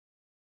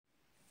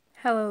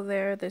Hello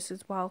there, this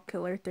is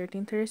ChefWildKiller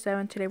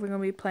 1337. Today we're going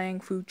to be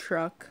playing Food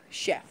Truck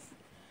Chef.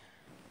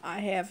 I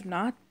have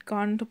not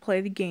gone to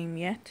play the game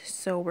yet,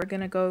 so we're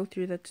going to go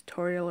through the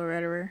tutorial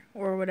or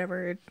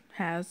whatever it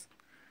has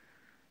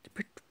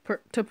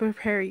to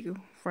prepare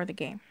you for the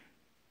game.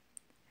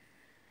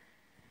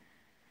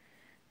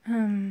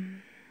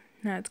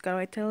 Now it's got to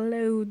wait till it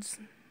loads.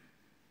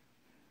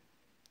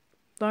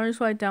 The only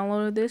reason why I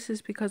downloaded this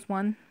is because,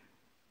 one,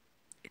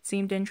 it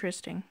seemed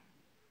interesting,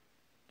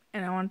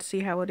 and I wanted to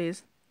see how it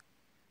is.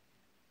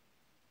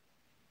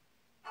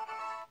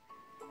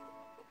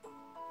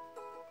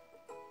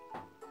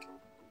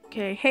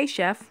 Okay, hey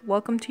chef,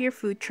 welcome to your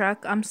food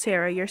truck. I'm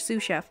Sarah, your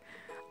sous chef.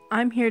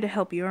 I'm here to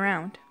help you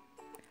around.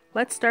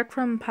 Let's start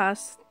from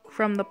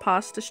the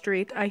pasta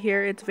street. I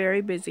hear it's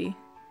very busy.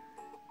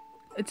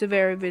 It's a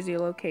very busy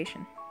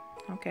location.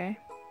 Okay.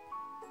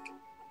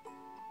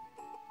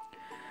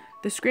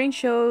 The screen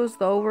shows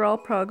the overall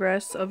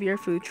progress of your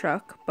food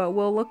truck, but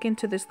we'll look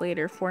into this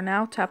later. For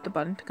now, tap the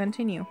button to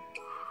continue.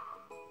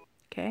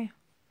 Okay.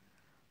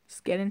 Let's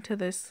get into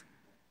this.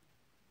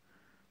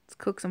 Let's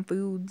cook some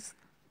foods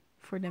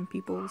for them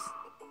peoples.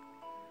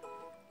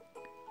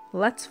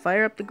 Let's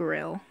fire up the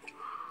grill.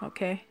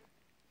 Okay.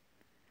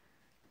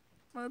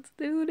 Let's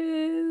do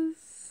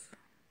this.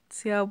 Let's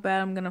see how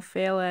bad I'm gonna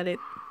fail at it.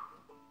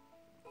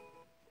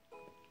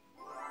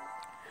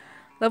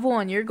 Level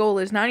 1, your goal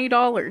is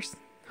 $90.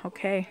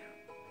 Okay.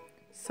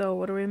 So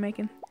what are we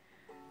making?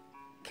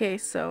 Okay,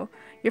 so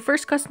your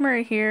first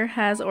customer here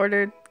has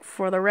ordered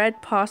for the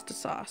red pasta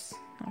sauce.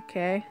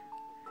 Okay.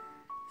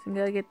 So you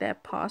gotta get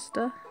that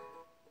pasta.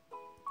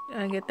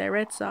 Gonna get that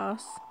red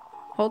sauce.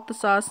 Hold the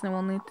sauce and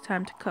we'll need the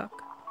time to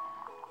cook.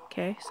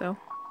 Okay, so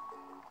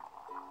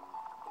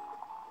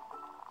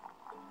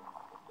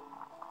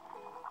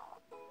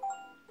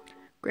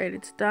great,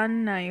 it's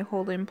done. Now you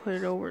hold it and put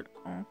it over.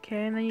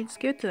 Okay, and then you just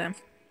give it to them.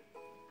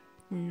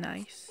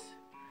 Nice.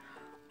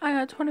 I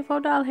got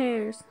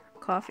 $24.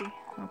 Coffee.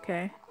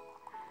 Okay.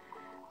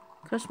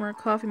 Customer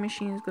coffee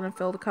machine is gonna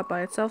fill the cup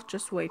by itself.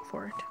 Just wait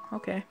for it.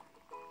 Okay.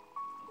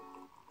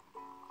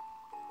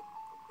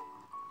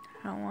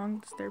 How long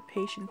does their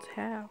patience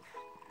have?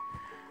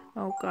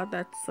 Oh god,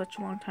 that's such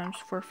a long time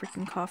for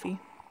freaking coffee.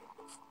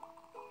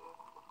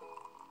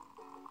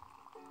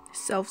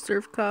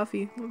 Self-serve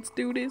coffee. Let's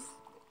do this.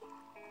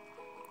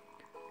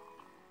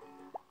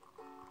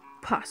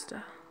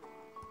 Pasta.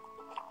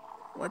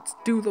 Let's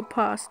do the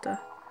pasta.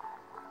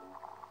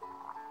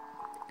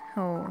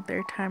 Oh,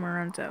 their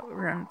timer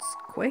runs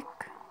quick.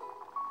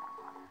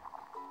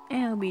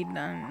 It'll be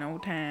done in no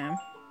time.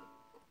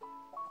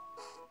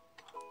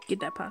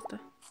 Get that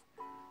pasta.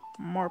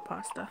 More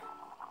pasta.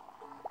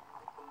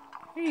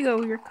 Here you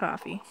go, your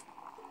coffee.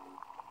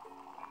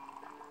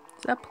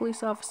 Is that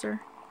police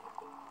officer?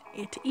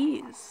 It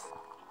is.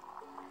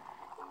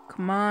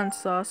 Come on,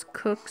 sauce,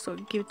 cook so I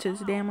can give it to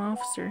this damn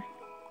officer.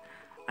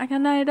 I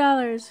got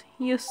 $90.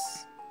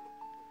 Yes.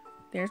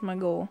 There's my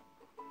goal.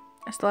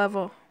 I still have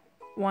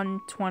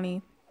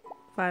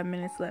 125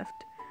 minutes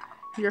left.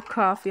 Your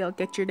coffee, I'll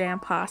get your damn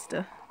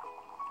pasta.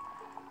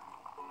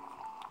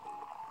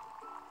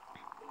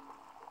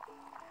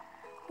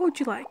 What would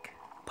you like?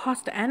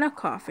 Pasta and a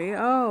coffee?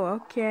 Oh,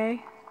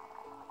 okay.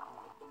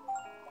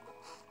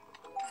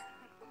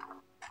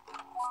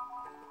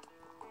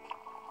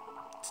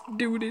 Let's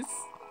do this.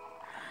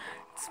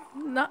 It's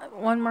not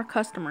one more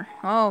customer.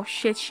 Oh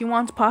shit, she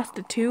wants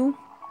pasta too?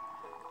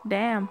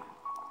 Damn.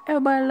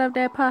 Everybody love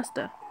that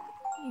pasta.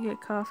 You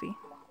get coffee.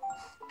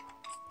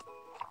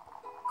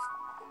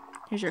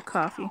 Here's your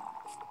coffee.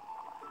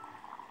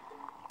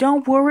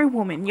 Don't worry,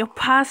 woman. Your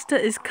pasta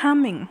is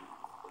coming.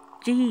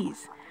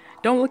 Jeez.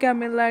 Don't look at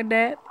me like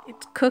that.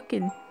 It's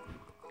cooking.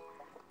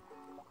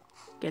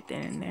 Get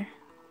that in there.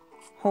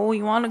 Oh,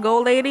 you want to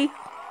go, lady?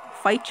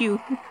 Fight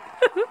you.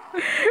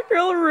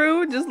 Real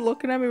rude. Just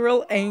looking at me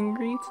real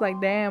angry. It's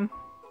like, damn.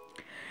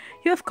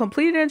 You have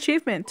completed an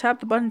achievement.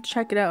 Tap the button to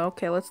check it out.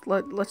 Okay, let's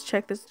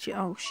check this.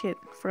 Oh shit,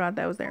 forgot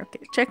that was there.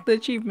 Okay, check the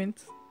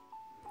achievements.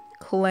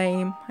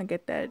 Claim. I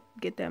get that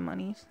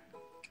monies.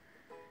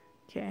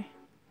 Okay.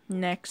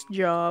 Next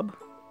job.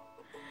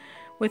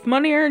 With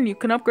money earned, you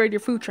can upgrade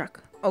your food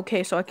truck.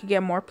 Okay, so I could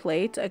get more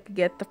plates. I could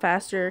get the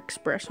faster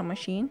espresso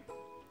machine.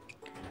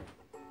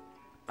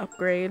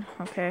 Upgrade.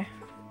 Okay.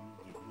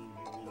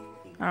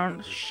 I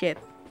don't. Shit.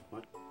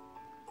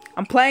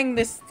 I'm playing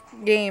this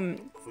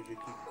game.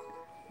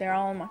 They're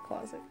all in my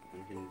closet.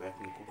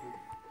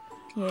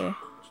 Yeah.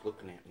 Just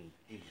looking at me.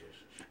 Jesus.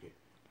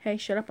 Hey,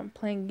 shut up. I'm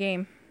playing a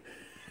game.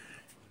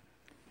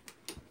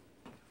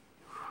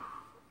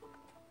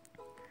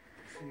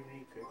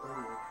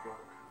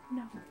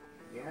 No.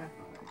 Yeah.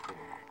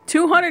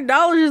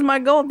 $200 is my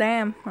goal.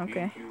 Damn.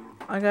 Okay.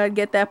 I gotta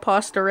get that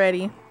pasta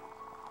ready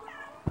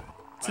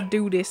to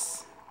do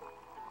this.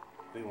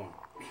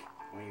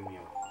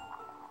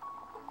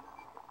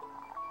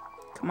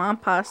 Come on,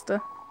 pasta.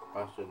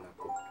 Pasta not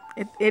cooked.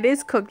 It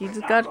is cooked. You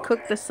just gotta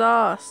cook the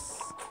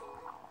sauce.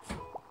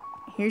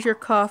 Here's your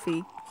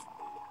coffee.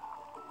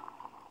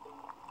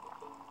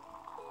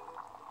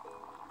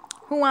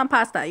 Who want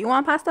pasta? You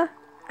want pasta?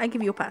 I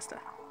give you pasta.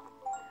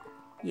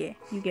 Yeah,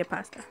 you get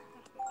pasta.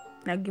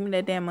 Now give me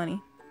that damn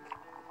money.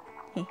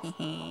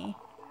 Oh,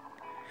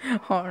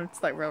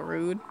 it's like real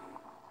rude.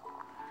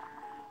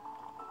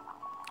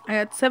 I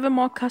got 7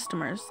 more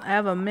customers. I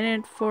have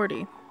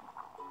 1:40.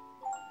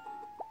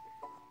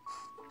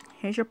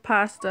 Here's your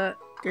pasta.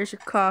 There's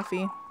your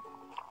coffee.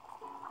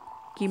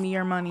 Give me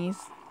your monies.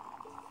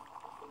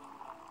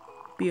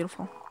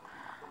 Beautiful.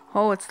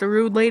 Oh, it's the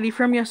rude lady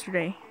from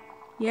yesterday.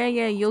 Yeah,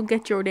 you'll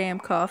get your damn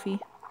coffee.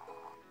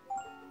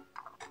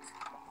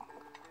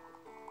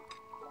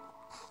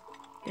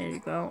 There you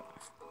go.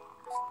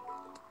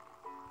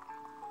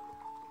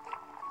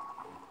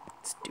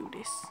 Let's do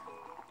this.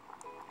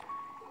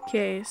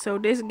 Okay, so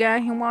this guy,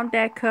 he want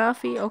that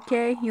coffee.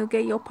 Okay, you'll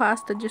get your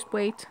pasta. Just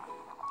wait.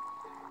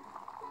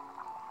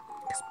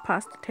 Because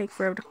pasta take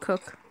forever to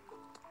cook.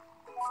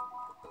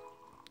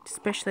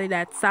 Especially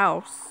that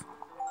sauce.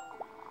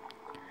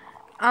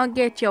 I'll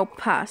get your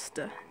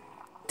pasta.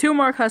 2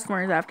 more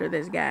customers after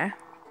this guy.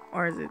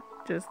 Or is it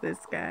just this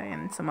guy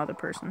and some other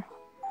person?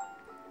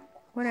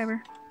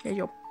 Whatever. Here's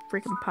your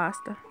freaking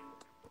pasta.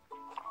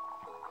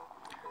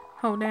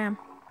 Oh, damn.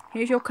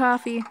 Here's your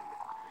coffee.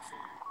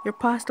 Your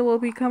pasta will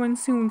be coming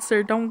soon,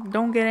 sir.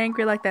 Don't get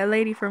angry like that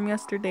lady from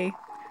yesterday.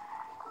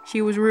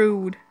 She was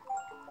rude.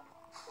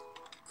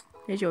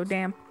 Here's your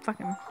damn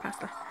fucking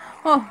pasta.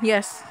 Oh,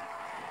 yes.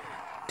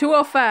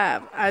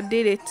 205. I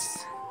did it.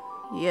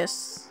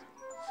 Yes.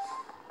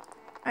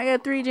 I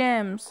got 3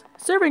 gems.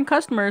 Serving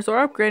customers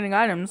or upgrading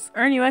items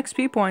earn you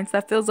XP points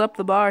that fills up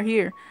the bar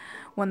here.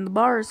 When the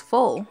bar is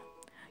full,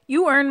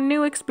 you earn a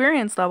new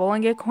experience level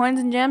and get coins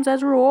and gems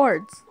as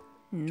rewards.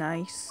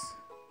 Nice.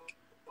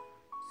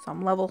 So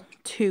I'm level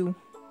 2.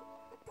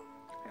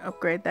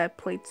 Upgrade that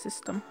plate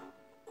system.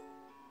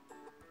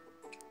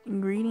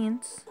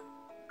 Ingredients.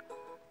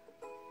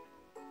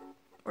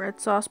 Red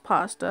sauce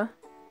pasta.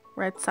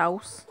 Red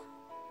sauce.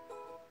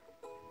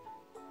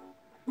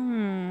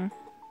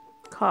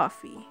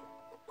 Coffee.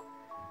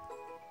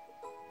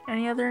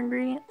 Any other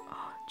ingredient?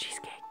 Oh,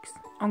 cheesecakes.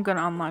 I'm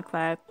gonna unlock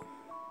that.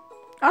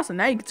 Awesome,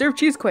 now you can serve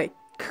cheesecake.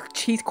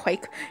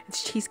 Cheesecake.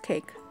 It's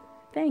cheesecake.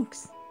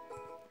 Thanks.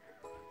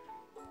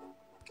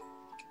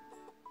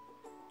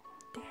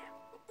 Damn.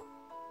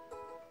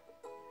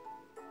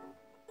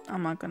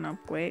 I'm not gonna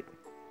upgrade.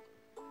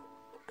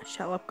 I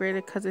shall upgrade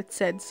it because it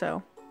said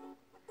so.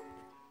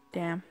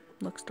 Damn,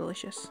 looks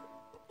delicious.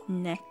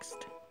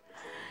 Next.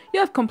 You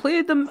have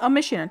completed a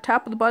mission.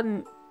 Top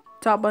button,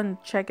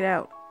 check it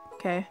out.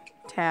 Okay,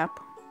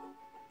 tap.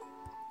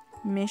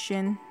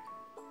 Mission.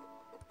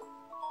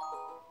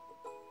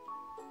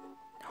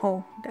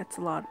 Oh, that's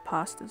a lot of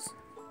pastas.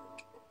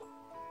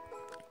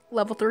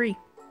 Level 3.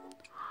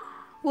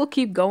 We'll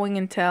keep going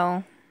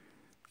until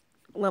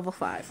level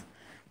 5.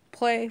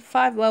 Play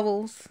 5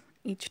 levels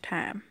each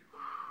time.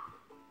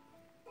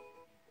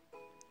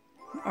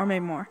 Or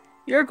maybe more.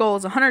 Your goal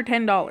is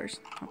 $110.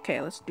 Okay,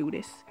 let's do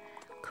this.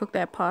 Cook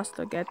that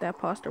pasta. Get that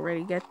pasta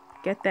ready. Get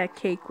that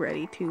cake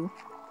ready too.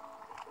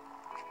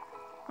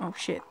 Oh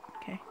shit.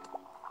 Okay.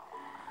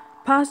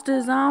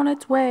 Pasta's on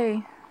its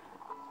way.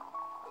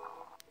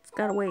 It's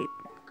gotta wait.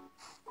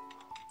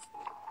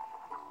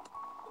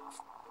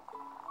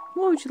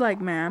 What would you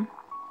like, ma'am?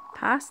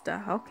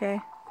 Pasta.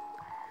 Okay.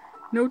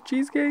 No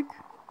cheesecake?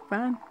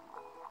 Fine.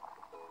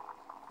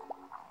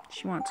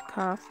 She wants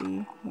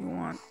coffee. You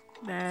want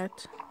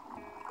that.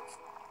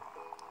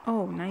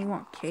 Oh, now you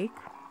want cake?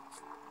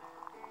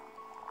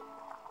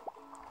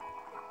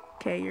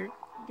 Okay, your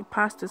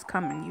pasta's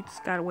coming. You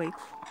just gotta wait.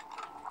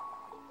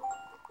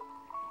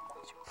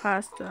 It's your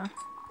pasta.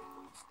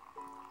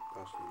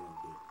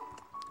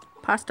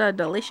 Pasta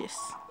delicious.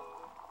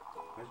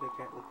 Why's that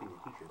cat looking at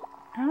your t-shirt?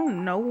 I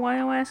don't know why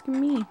you're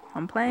asking me.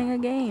 I'm playing a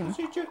game. Is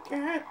it your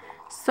cat?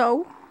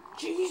 So?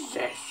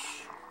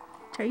 Jesus!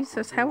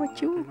 Jesus, how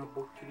about you?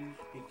 Kitties?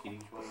 Hey,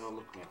 kitties, why are you not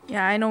looking at me?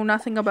 Yeah, I know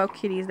nothing about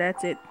kitties.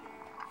 That's it.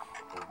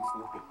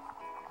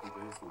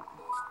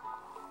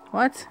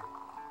 What?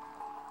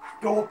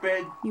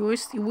 Stupid! You wish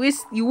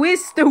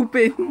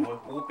stupid. I'm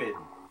stupid.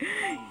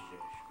 Jesus,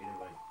 get it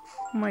right.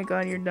 Oh my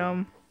god, you're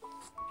dumb.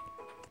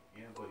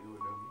 Yeah, but you were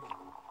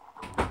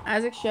dumb.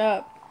 Isaac, shut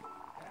up.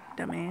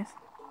 Dumbass.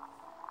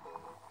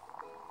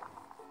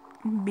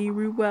 Be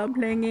rude while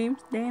playing games.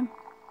 Damn.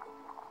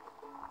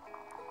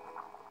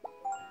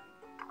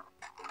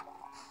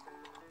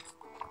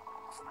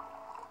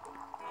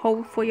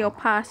 Hold for your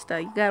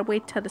pasta. You gotta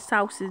wait till the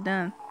sauce is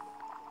done.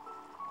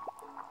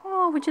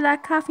 Oh, would you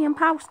like coffee and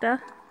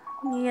pasta?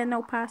 You get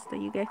no pasta.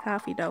 You get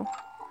coffee though.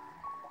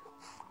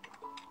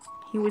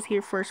 He was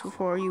here first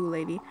before you,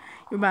 lady.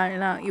 You better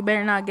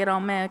not get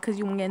all mad because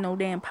you won't get no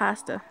damn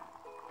pasta.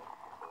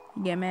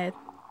 You get mad.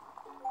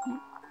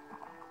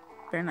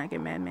 Better not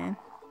get mad, man.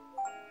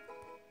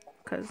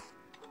 Cause.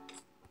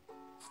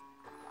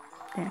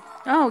 Damn.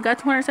 Oh, got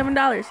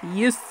 $207.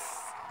 Yes.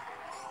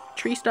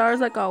 3 stars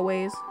like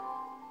always.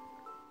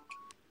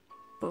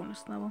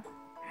 Bonus level.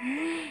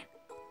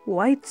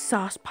 White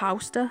sauce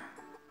pasta.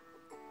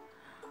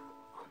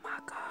 Oh my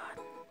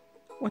god.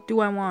 What do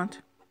I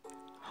want?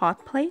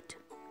 Hot plate?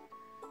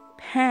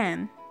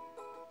 Pan.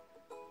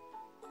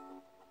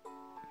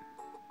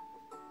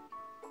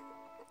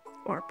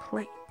 Or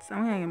plates.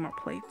 I'm gonna get more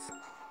plates.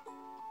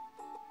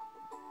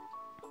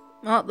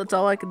 Oh, that's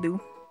all I could do.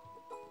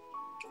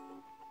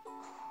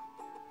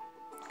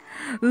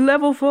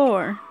 Level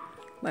 4.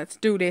 Let's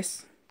do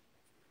this.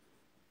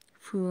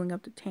 Fueling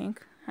up the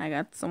tank. I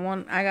got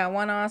one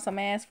awesome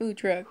ass food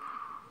truck.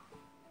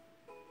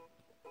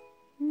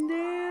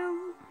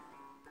 Damn.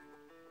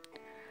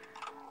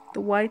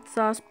 The white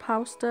sauce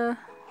pasta.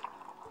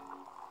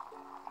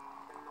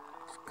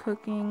 It's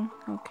cooking.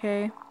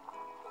 Okay.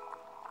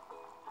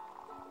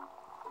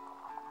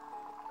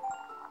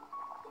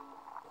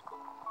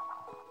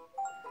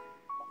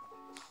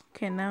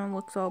 Okay, now it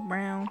looks all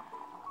brown.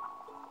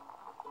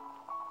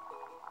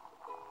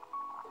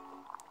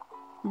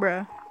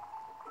 Bruh.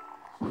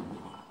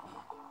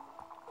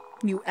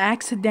 You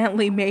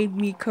accidentally made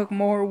me cook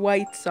more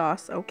white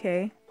sauce,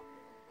 okay?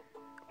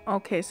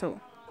 Okay, so...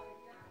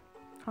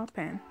 hot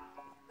pan.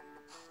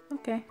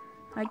 Okay,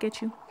 I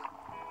get you.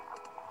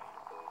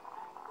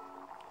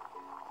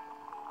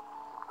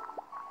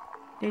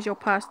 There's your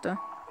pasta.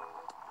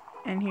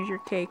 And here's your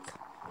cake.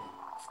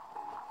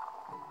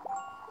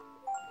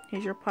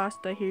 Here's your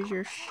pasta. Here's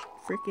your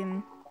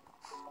freaking...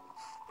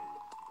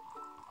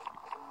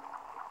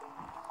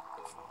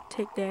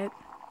 Take that.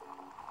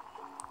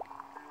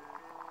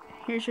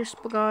 Here's your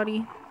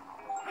spaghetti.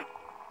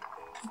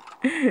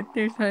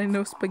 There's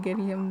no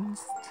spaghetti. I'm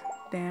just...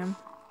 Damn.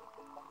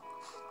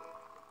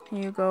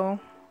 Here you go.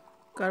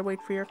 Gotta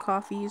wait for your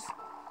coffees.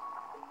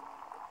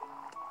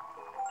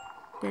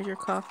 There's your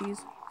coffees.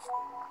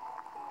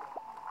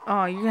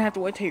 Oh, you're gonna have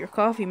to wait till your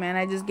coffee, man.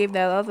 I just gave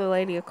that other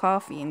lady a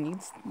coffee and it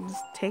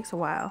just takes a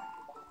while.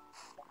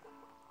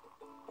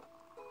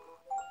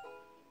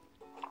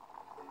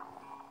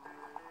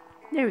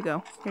 There we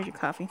go. Here's your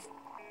coffee.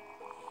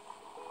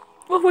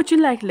 What would you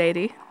like,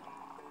 lady?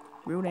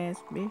 Rude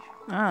ass bitch.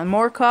 Ah,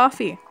 more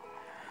coffee.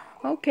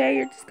 Okay,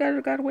 you're just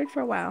gotta wait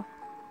for a while.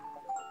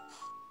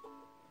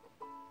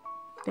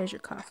 There's your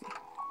coffee.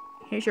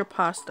 Here's your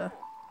pasta.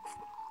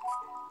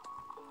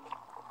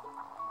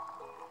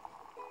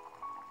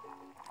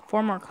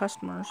 4 more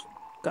customers.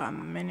 Got a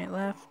minute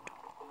left.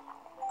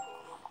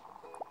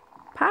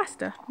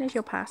 Pasta. There's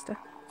your pasta.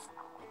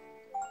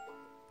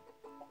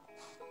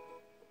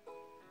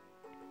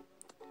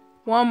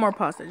 One more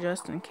pasta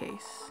just in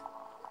case.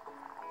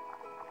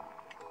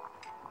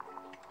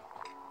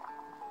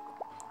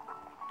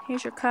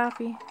 Here's your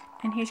coffee.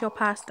 And here's your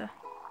pasta.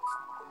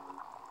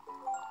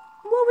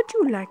 What would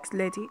you like,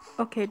 lady?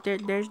 Okay,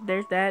 there's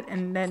that.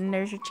 And then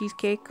there's your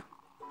cheesecake.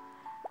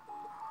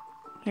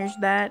 Here's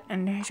that.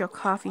 And here's your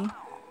coffee.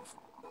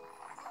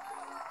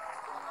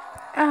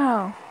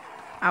 Oh.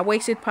 I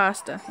wasted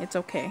pasta. It's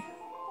okay.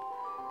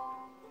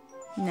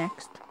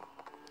 Next.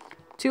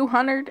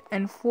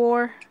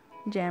 204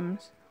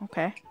 gems.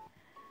 Okay.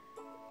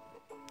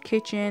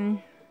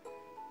 Kitchen.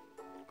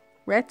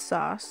 Red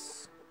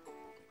sauce.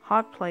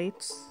 Hot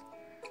plates.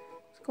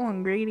 Let's go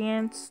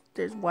ingredients.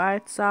 There's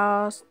white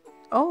sauce.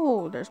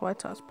 Oh, there's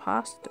white sauce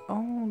pasta.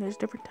 Oh, there's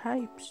different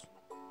types.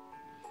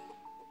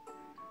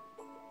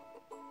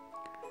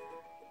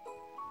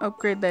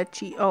 Upgrade that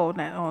cheese.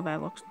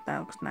 That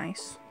looks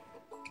nice.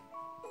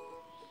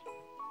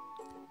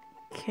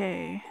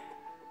 Okay.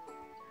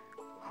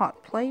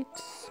 Hot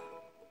plates.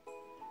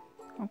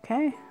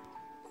 Okay.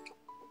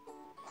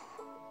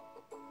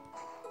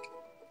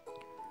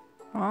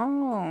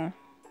 Oh.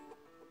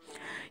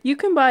 You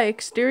can buy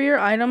exterior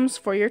items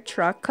for your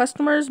truck.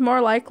 Customers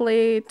more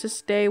likely to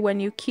stay when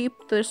you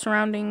keep the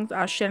surroundings.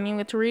 I shouldn't even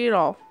get to read it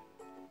all.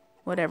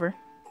 Whatever.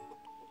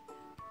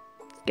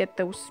 Get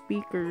those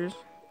speakers.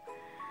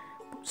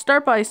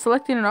 Start by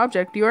selecting an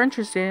object you're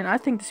interested in. I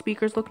think the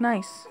speakers look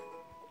nice.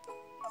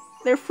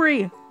 They're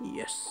free.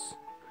 Yes.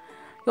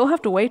 You'll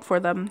have to wait for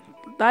the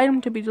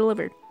item to be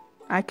delivered.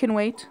 I can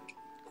wait.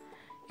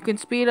 You can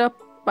speed up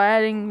by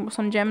adding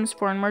some gems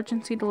for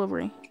emergency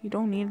delivery. You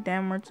don't need a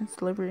damn emergency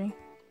delivery.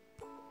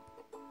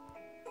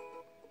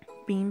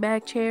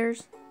 Beanbag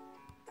chairs.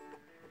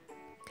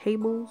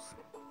 Tables.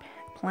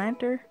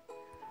 Planter.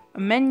 A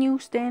menu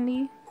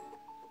standee.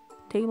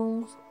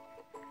 Tables.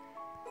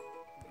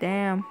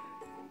 Damn.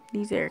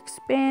 These are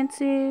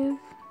expensive.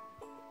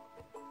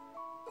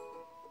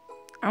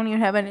 I don't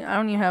even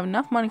have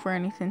enough money for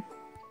anything.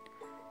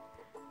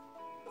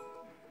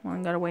 Well,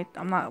 I gotta wait.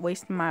 I'm not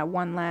wasting my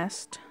one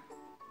last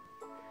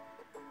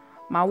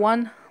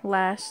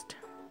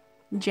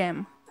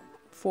gem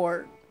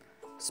for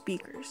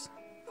speakers.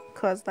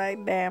 Cause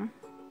like, damn.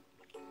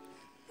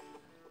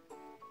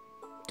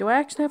 Do I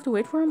actually have to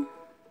wait for him?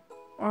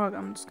 Or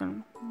I'm just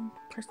gonna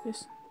press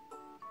this.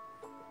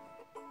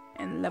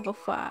 And level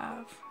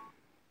 5.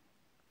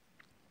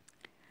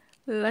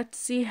 Let's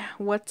see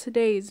what's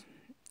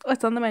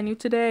on the menu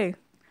today.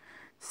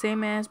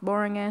 Same ass,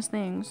 boring ass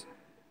things.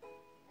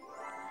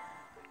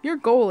 Your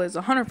goal is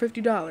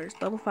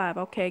 $150. Level 5.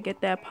 Okay, get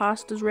that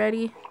pastas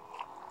ready.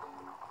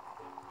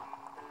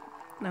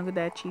 Look at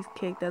that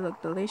cheesecake. That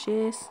look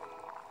delicious.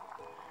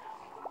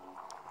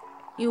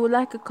 You would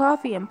like a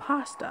coffee and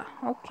pasta.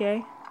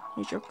 Okay.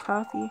 Here's your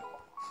coffee.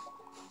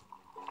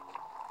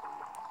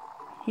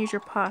 Here's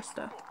your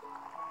pasta.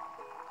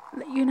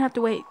 You didn't have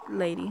to wait,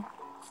 lady.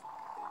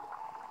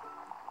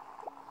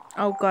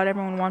 Oh god,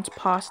 everyone wants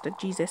pasta.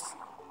 Jesus.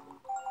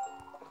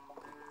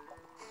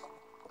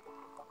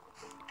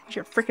 Here's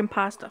your freaking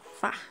pasta.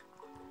 Fuck.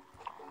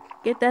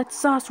 Get that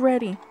sauce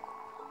ready.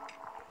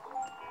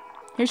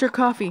 Here's your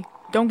coffee.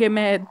 Don't get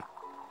mad.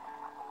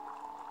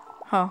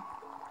 Huh.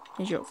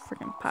 Here's your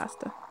freaking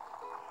pasta.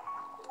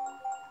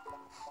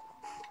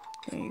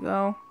 There you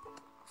go.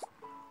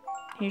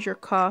 Here's your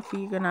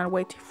coffee. You're gonna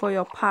wait for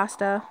your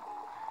pasta.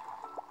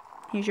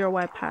 Here's your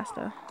white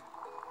pasta.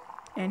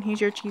 And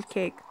here's your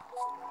cheesecake.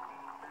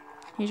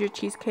 Here's your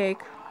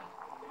cheesecake.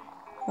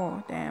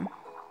 Oh, damn.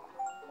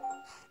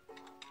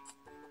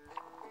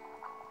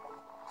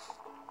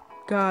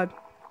 God.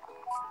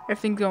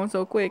 Everything's going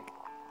so quick.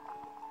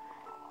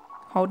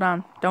 Hold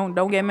on.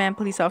 Don't get mad,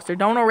 police officer.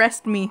 Don't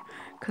arrest me.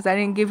 Because I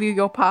didn't give you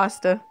your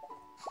pasta.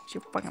 It's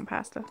your fucking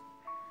pasta.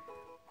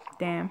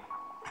 Damn.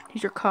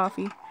 Here's your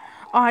coffee.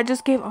 Oh, I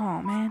just gave...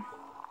 Oh, man.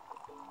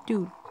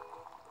 Dude.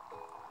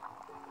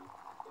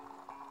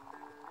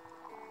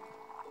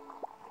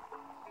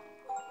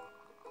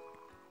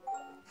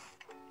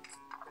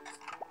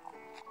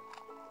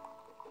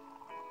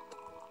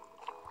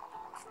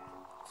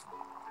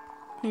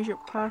 Here's your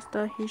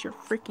pasta. Here's your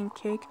freaking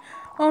cake.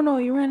 Oh, no.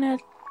 You ran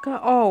out...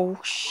 Oh,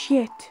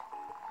 shit.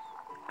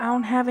 I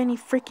don't have any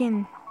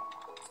freaking...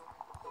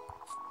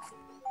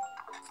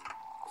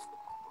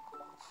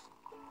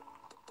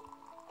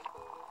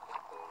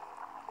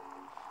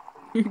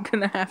 You're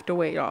gonna have to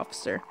wait,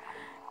 officer.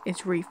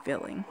 It's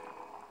refilling.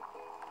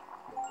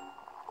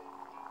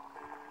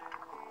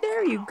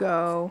 There you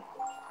go.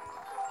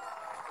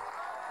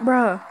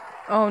 Bruh.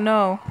 Oh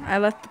no. I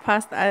left the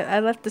pasta. I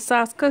left the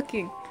sauce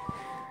cooking.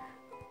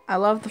 I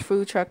love the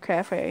food truck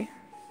cafe.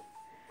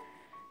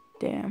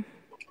 Damn.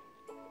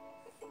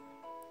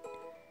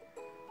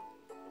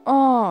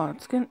 Oh,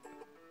 it's gonna...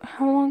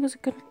 How long is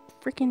it gonna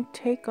freaking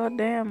take? God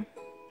damn.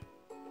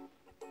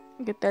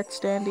 Get that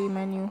standee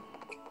menu.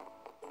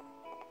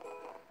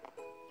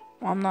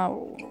 I'm not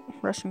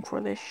rushing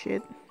for this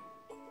shit.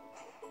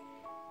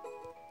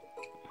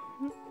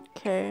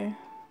 Okay.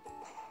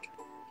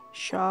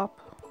 Shop.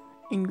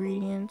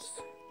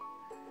 Ingredients.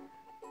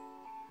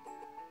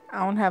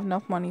 I don't have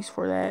enough monies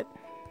for that.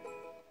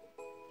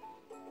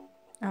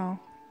 Oh,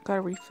 gotta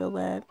refill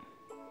that.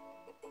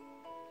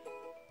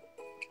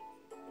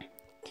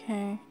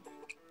 Okay.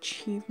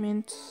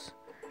 Achievements.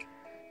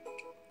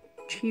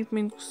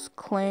 Achievements.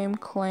 Claim.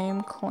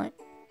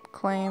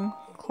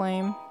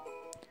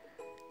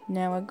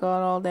 Now I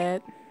got all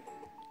that.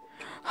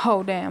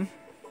 Oh, damn.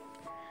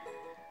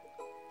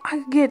 I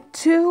could get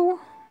 2?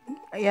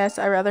 Yes,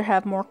 I'd rather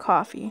have more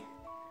coffee.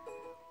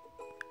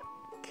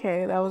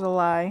 Okay, that was a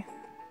lie.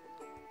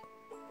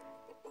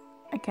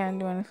 I can't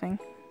do anything.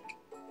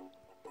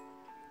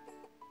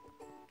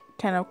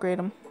 Can't upgrade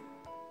them.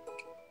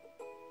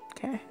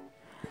 Okay.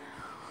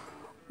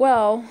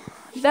 Well,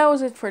 that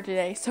was it for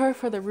today. Sorry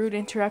for the rude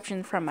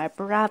interruption from my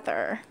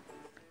brother.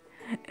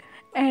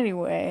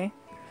 Anyway,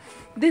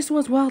 this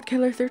was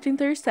ChefWildKiller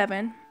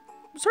 1337.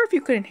 Sorry if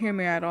you couldn't hear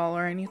me at all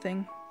or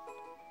anything.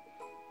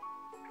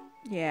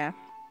 Yeah.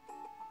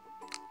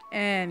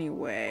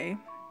 Anyway,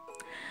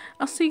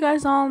 I'll see you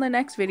guys all in the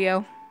next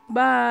video.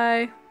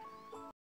 Bye.